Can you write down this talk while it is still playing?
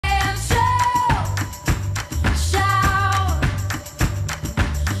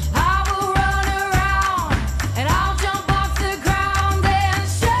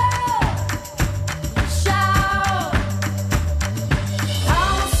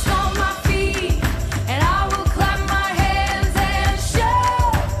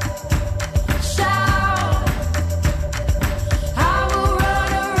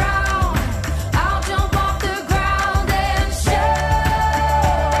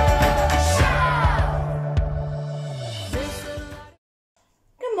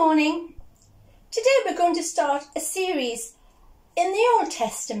start a series in the Old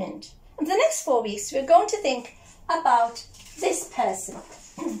Testament. And for the next 4 weeks, we're going to think about this person.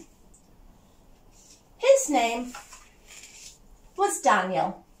 His name was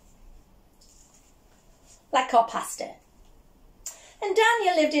Daniel, like our pastor. And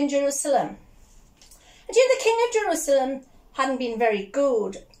Daniel lived in Jerusalem. And the king of Jerusalem hadn't been very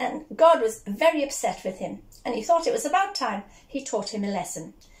good, and God was very upset with him. And he thought it was about time he taught him a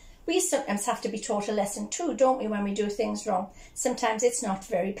lesson. We sometimes have to be taught a lesson too, don't we, when we do things wrong? Sometimes it's not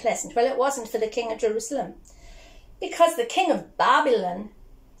very pleasant. Well, it wasn't for the king of Jerusalem, because the king of Babylon,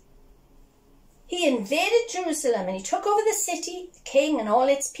 he invaded Jerusalem and he took over the city, the king and all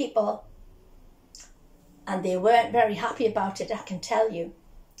its people. And they weren't very happy about it, I can tell you.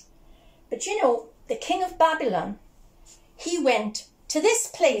 But you know, the king of Babylon, he went to this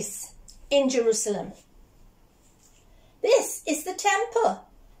place in Jerusalem. This is the temple,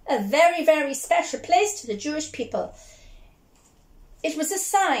 a very, very special place to the Jewish people. It was a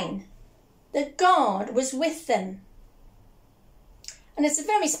sign that God was with them. And it's a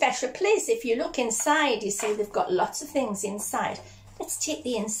very special place. If you look inside, you see they've got lots of things inside. Let's take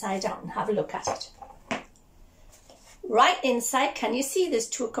the inside out and have a look at it. Right inside, can you see there's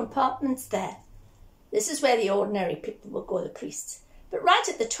 2 compartments there? This is where the ordinary people will go, the priests. But right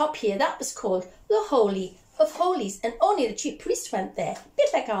at the top here, that was called the Holy of Holies, and only the chief priest went there, a bit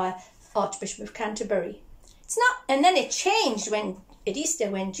like our Archbishop of Canterbury. It's not, and then it changed at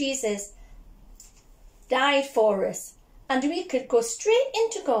Easter, when Jesus died for us, and we could go straight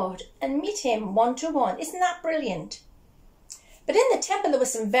into God and meet him one-to-one. Isn't that brilliant? But in the temple there were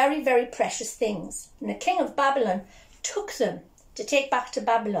some very, very precious things, and the king of Babylon took them to take back to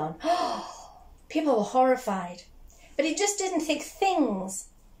Babylon. People were horrified. But he just didn't take things.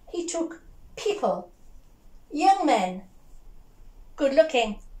 He took people, young men, good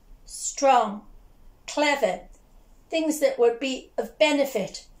looking, strong, clever, things that would be of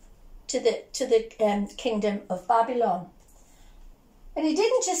benefit to the kingdom of Babylon. And he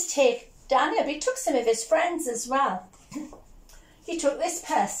didn't just take Daniel, but he took some of his friends as well. He took this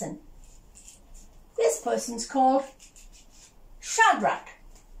person. This person's called Shadrach.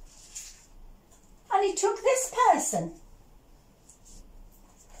 And he took this person.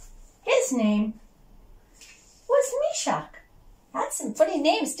 His name was Meshach. Had some funny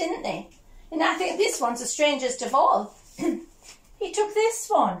names, didn't they? And I think this one's the strangest of all. He took this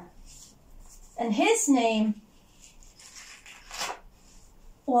one. And his name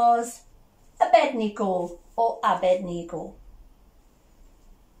was Abednego, or Abednego.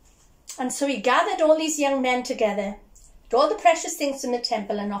 And so he gathered all these young men together, all the precious things from the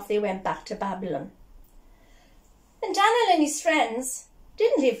temple, and off they went back to Babylon. And Daniel and his friends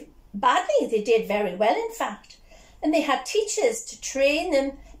didn't live badly. They did very well, in fact. And they had teachers to train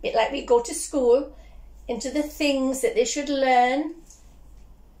them, a bit like we go to school, into the things that they should learn.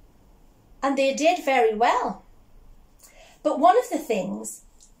 And they did very well. But one of the things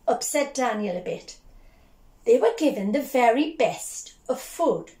upset Daniel a bit. They were given the very best of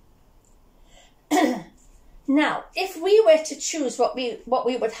food. Now, if we were to choose what we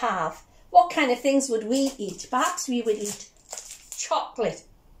would have, what kind of things would we eat? Perhaps we would eat chocolate.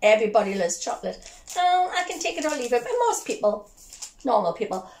 Everybody loves chocolate. I can take it or leave it, but most people, normal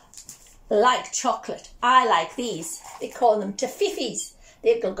people, like chocolate. I like these. They call them toffifees.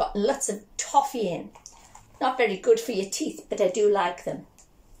 They've got lots of toffee in. Not very good for your teeth, but I do like them.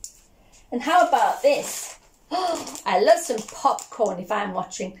 And how about this? Oh, I love some popcorn if I'm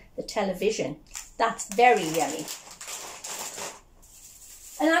watching the television. That's very yummy.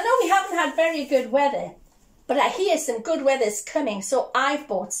 And I know we haven't had very good weather, but I hear some good weather's coming, so I've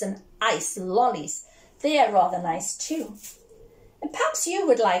bought some ice lollies. They are rather nice too. And perhaps you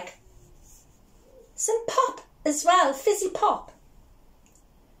would like some pop as well, fizzy pop.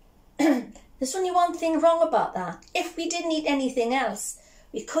 There's only one thing wrong about that. If we didn't eat anything else,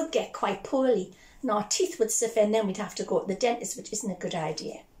 we could get quite poorly and our teeth would suffer, and then we'd have to go to the dentist, which isn't a good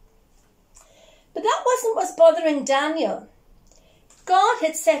idea. But that wasn't what's bothering Daniel. God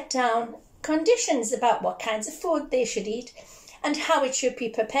had set down conditions about what kinds of food they should eat and how it should be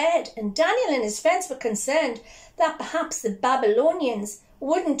prepared. And Daniel and his friends were concerned that perhaps the Babylonians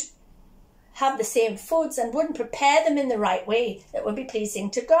wouldn't have the same foods and wouldn't prepare them in the right way that would be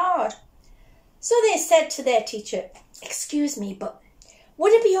pleasing to God. So they said to their teacher, "Excuse me, but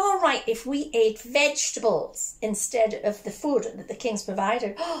would it be all right if we ate vegetables instead of the food that the king's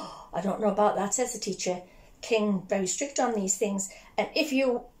provided?" "Oh, I don't know about that," says the teacher. King very strict on these things. And if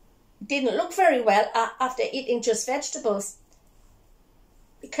you didn't look very well after eating just vegetables,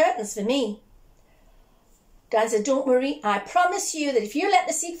 the curtains for me. Dan said, "Don't worry, I promise you that if you let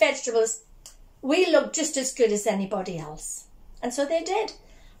us eat vegetables, we look just as good as anybody else. And so they did.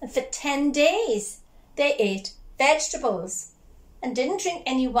 And for 10 days, they ate vegetables and didn't drink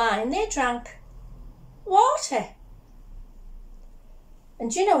any wine. They drank water.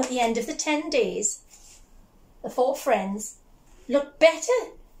 And you know, at the end of the 10 days, the 4 friends looked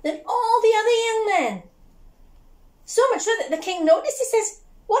better than all the other young men. So much so that the king noticed. He says,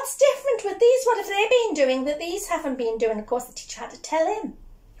 what's different with these? What have they been doing that these haven't been doing? Of course, the teacher had to tell him.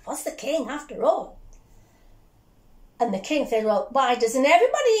 He was the king, after all. And the king said, well, why doesn't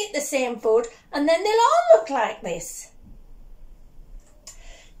everybody eat the same food and then they'll all look like this?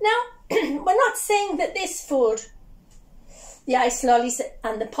 Now, we're not saying that this food, the ice lollies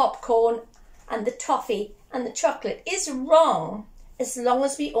and the popcorn and the toffee and the chocolate, is wrong as long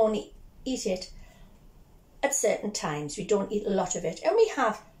as we only eat it at certain times. We don't eat a lot of it. And we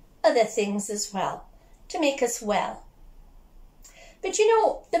have other things as well to make us well. But you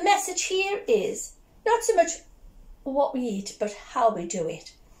know, the message here is not so much what we eat, but how we do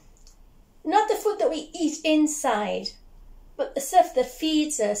it. Not the food that we eat inside, but the stuff that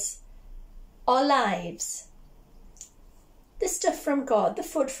feeds us our lives. The stuff from God, the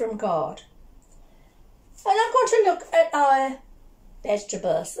food from God. And I'm going to look at our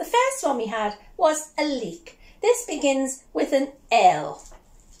vegetables. The first one we had was a leek. This begins with an L.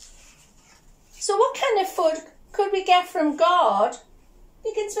 So what kind of food could we get from God?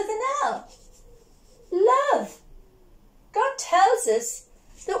 Begins with an L. Love. God tells us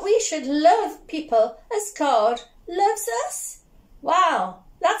that we should love people as God loves us. Wow,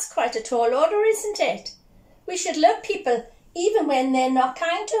 that's quite a tall order, isn't it? We should love people even when they're not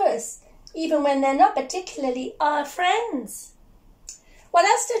kind to us, even when they're not particularly our friends. What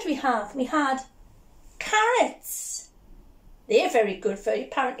else did we have? We had carrots. They're very good for you.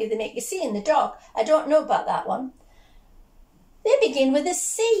 Apparently they make you see in the dark. I don't know about that one. They begin with a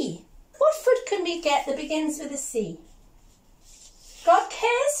C. What food can we get that begins with a C? God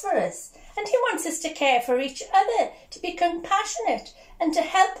cares for us, and he wants us to care for each other, to be compassionate and to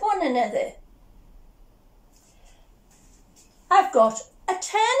help one another. I've got a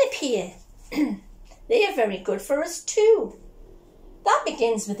turnip here. They are very good for us too. That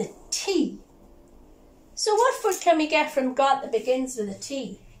begins with a T. So what food can we get from God that begins with a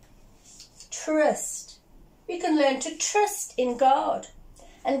T? Trust. We can learn to trust in God.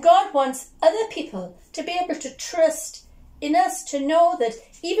 And God wants other people to be able to trust in us, to know that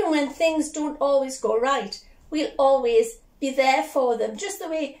even when things don't always go right, we'll always be there for them, just the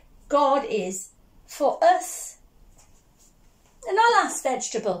way God is for us. And our last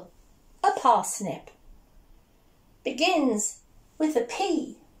vegetable, a parsnip, begins with a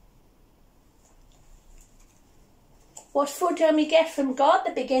P. What food can we get from God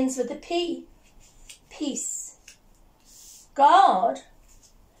that begins with a P? Peace. God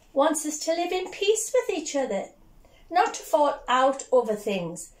wants us to live in peace with each other, not to fall out over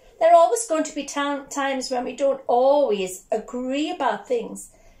things. There are always going to be times when we don't always agree about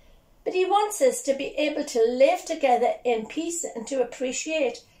things, but he wants us to be able to live together in peace and to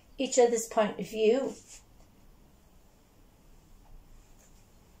appreciate each other's point of view.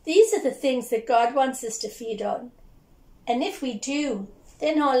 These are the things that God wants us to feed on. And if we do,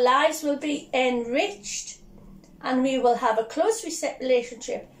 then our lives will be enriched and we will have a close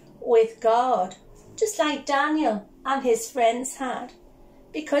relationship with God, just like Daniel and his friends had,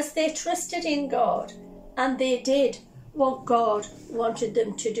 because they trusted in God and they did what God wanted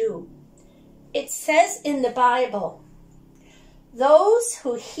them to do. It says in the Bible, those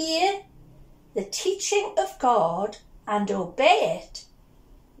who hear the teaching of God and obey it,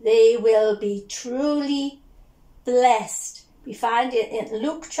 they will be truly blessed. We find it in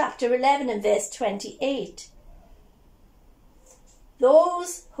Luke chapter 11 and verse 28.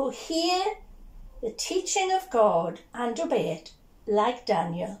 Those who hear the teaching of God and obey it, like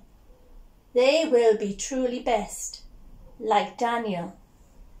Daniel, they will be truly blessed, like Daniel.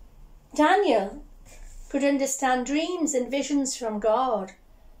 Daniel could understand dreams and visions from God.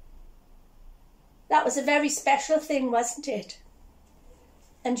 That was a very special thing, wasn't it?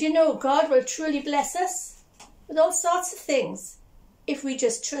 And you know, God will truly bless us with all sorts of things if we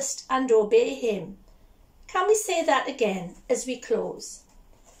just trust and obey him. Can we say that again as we close?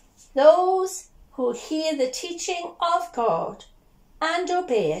 Those who hear the teaching of God and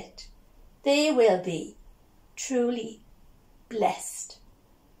obey it, they will be truly blessed.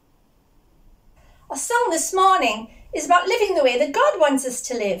 Our song this morning is about living the way that God wants us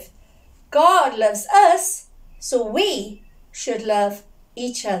to live. God loves us, so we should love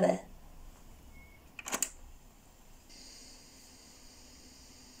each other.